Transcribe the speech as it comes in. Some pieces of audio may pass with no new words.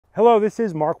Hello, this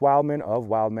is Mark Wildman of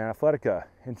Wildman Athletica,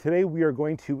 and today we are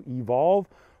going to evolve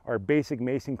our basic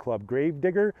Mason Club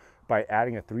gravedigger by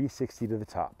adding a 360 to the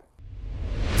top.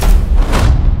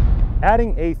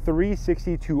 Adding a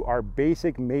 360 to our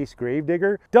basic Mace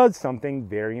gravedigger does something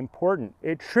very important.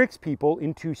 It tricks people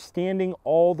into standing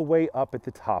all the way up at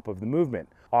the top of the movement.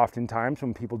 Oftentimes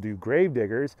when people do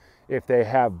gravediggers, if they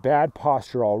have bad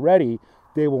posture already,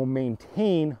 they will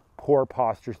maintain poor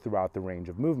postures throughout the range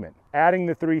of movement. Adding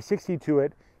the 360 to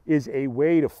it is a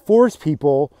way to force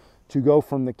people to go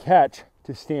from the catch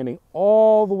to standing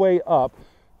all the way up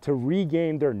to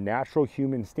regain their natural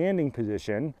human standing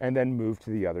position and then move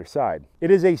to the other side. It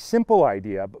is a simple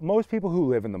idea, but most people who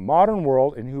live in the modern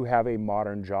world and who have a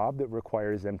modern job that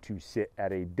requires them to sit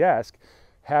at a desk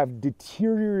have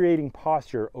deteriorating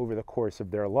posture over the course of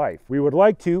their life. We would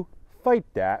like to fight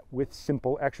that with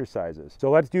simple exercises.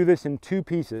 So let's do this in two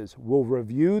pieces. We'll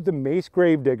review the Mace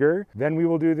gravedigger, then we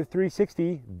will do the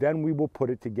 360, then we will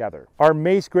put it together. Our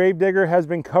Mace gravedigger has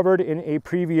been covered in a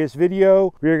previous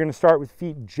video. We are going to start with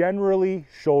feet generally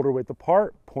shoulder width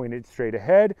apart, pointed straight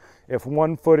ahead. If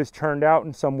one foot is turned out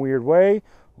in some weird way,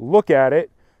 look at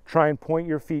it. Try and point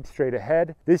your feet straight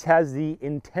ahead. This has the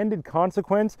intended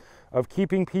consequence of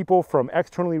keeping people from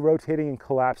externally rotating and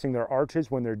collapsing their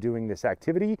arches when they're doing this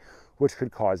activity, which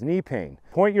could cause knee pain.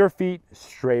 Point your feet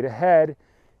straight ahead.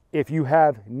 If you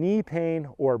have knee pain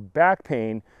or back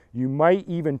pain, you might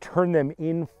even turn them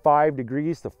in 5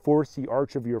 degrees to force the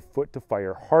arch of your foot to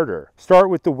fire harder. Start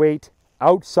with the weight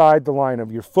outside the line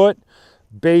of your foot.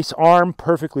 Base arm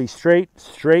perfectly straight.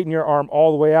 Straighten your arm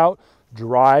all the way out.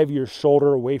 Drive your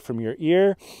shoulder away from your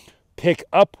ear. Pick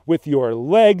up with your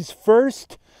legs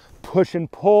first. Push and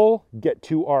pull. Get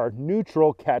to our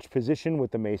neutral catch position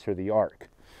with the mace or the arc.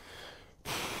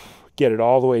 Get it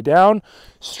all the way down.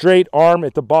 Straight arm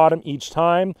at the bottom each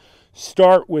time.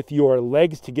 Start with your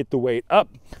legs to get the weight up.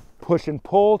 Push and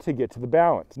pull to get to the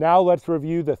balance. Now let's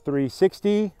review the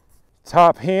 360.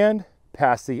 Top hand,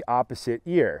 past the opposite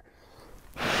ear.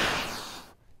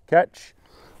 Catch.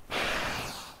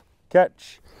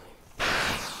 Catch,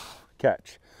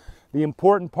 catch. The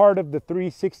important part of the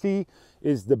 360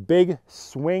 is the big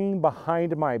swing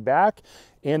behind my back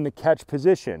and the catch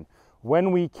position.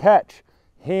 When we catch,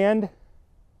 hand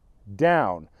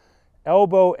down,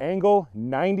 elbow angle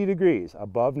 90 degrees,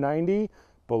 above 90,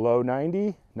 below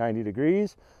 90, 90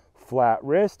 degrees, flat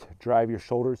wrist, drive your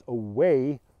shoulders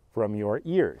away from your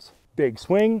ears. Big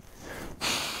swing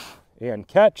and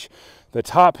catch. The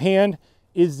top hand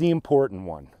is the important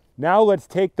one. Now let's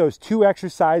take those two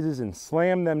exercises and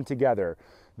slam them together.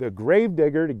 The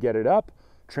gravedigger to get it up,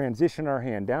 transition our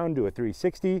hand down to a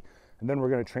 360, and then we're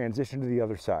going to transition to the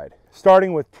other side.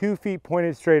 Starting with 2 feet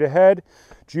pointed straight ahead,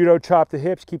 judo chop the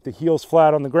hips, keep the heels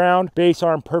flat on the ground, base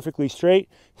arm perfectly straight,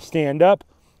 stand up,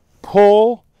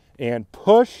 pull and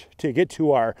push to get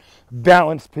to our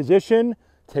balanced position.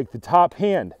 Take the top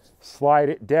hand, slide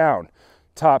it down.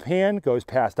 Top hand goes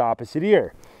past opposite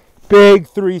ear. Big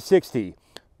 360.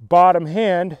 Bottom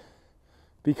hand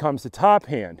becomes the top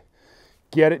hand.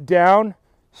 Get it down,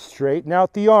 straighten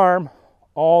out the arm,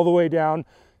 all the way down,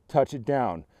 touch it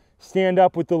down. Stand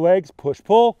up with the legs, push,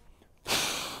 pull,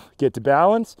 get to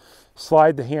balance,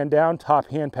 slide the hand down,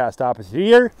 top hand past opposite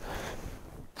ear.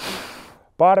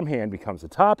 Bottom hand becomes the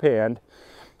top hand,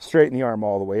 straighten the arm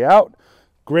all the way out,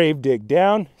 grave dig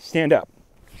down, stand up.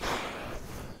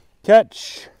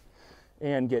 Catch,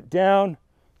 and get down,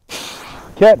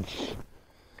 catch,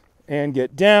 and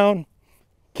get down,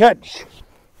 catch,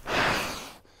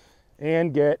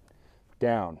 and get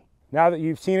down. Now that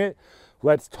you've seen it,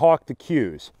 let's talk the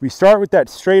cues. We start with that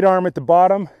straight arm at the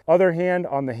bottom, other hand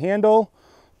on the handle,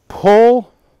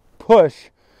 pull, push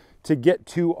to get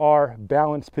to our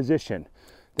balanced position.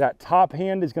 That top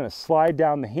hand is going to slide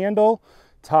down the handle,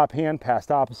 top hand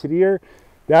past opposite ear.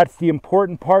 That's the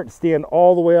important part. Stand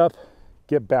all the way up,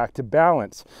 get back to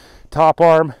balance. Top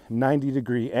arm,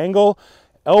 90-degree angle.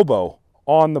 Elbow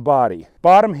on the body.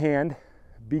 Bottom hand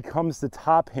becomes the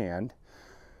top hand.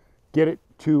 Get it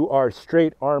to our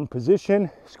straight arm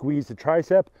position. Squeeze the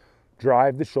tricep.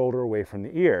 Drive the shoulder away from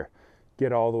the ear.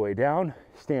 Get all the way down.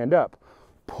 Stand up.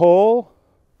 Pull,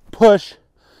 push,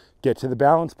 get to the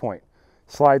balance point.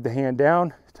 Slide the hand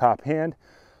down. Top hand,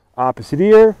 opposite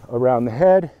ear, around the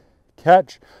head.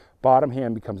 Catch. Bottom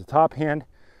hand becomes the top hand.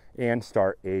 And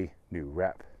start a new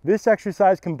rep. This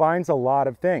exercise combines a lot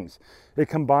of things. It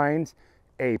combines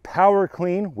a power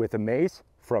clean with a mace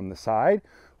from the side,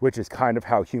 which is kind of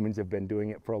how humans have been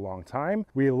doing it for a long time.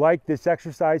 We like this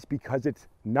exercise because it's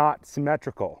not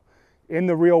symmetrical. In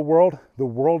the real world, the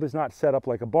world is not set up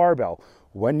like a barbell.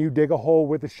 When you dig a hole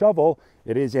with a shovel,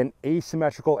 it is an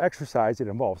asymmetrical exercise. It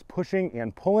involves pushing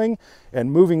and pulling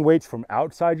and moving weights from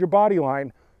outside your body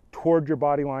line toward your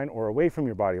body line or away from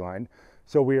your body line.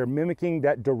 So we are mimicking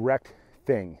that direct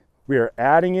thing. We are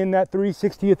adding in that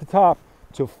 360 at the top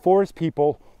to force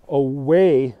people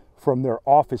away from their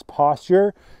office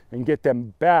posture and get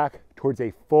them back towards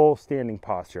a full standing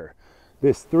posture.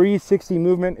 This 360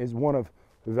 movement is one of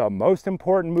the most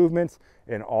important movements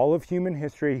in all of human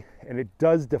history, and it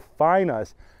does define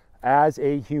us as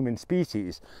a human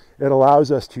species. It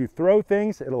allows us to throw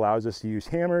things, it allows us to use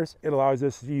hammers, it allows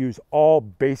us to use all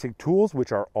basic tools,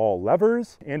 which are all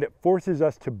levers, and it forces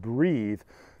us to breathe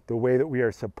the way that we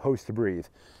are supposed to breathe.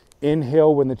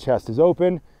 Inhale when the chest is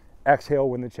open, exhale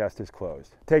when the chest is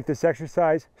closed. Take this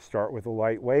exercise, start with a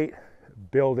light weight,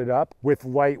 build it up. With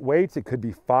light weights, it could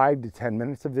be 5 to 10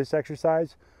 minutes of this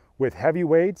exercise. With heavy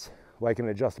weights, like an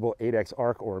adjustable 8X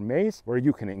arc or Mace, where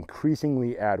you can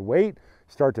increasingly add weight,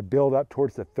 start to build up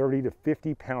towards the 30 to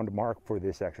 50 pound mark for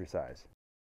this exercise.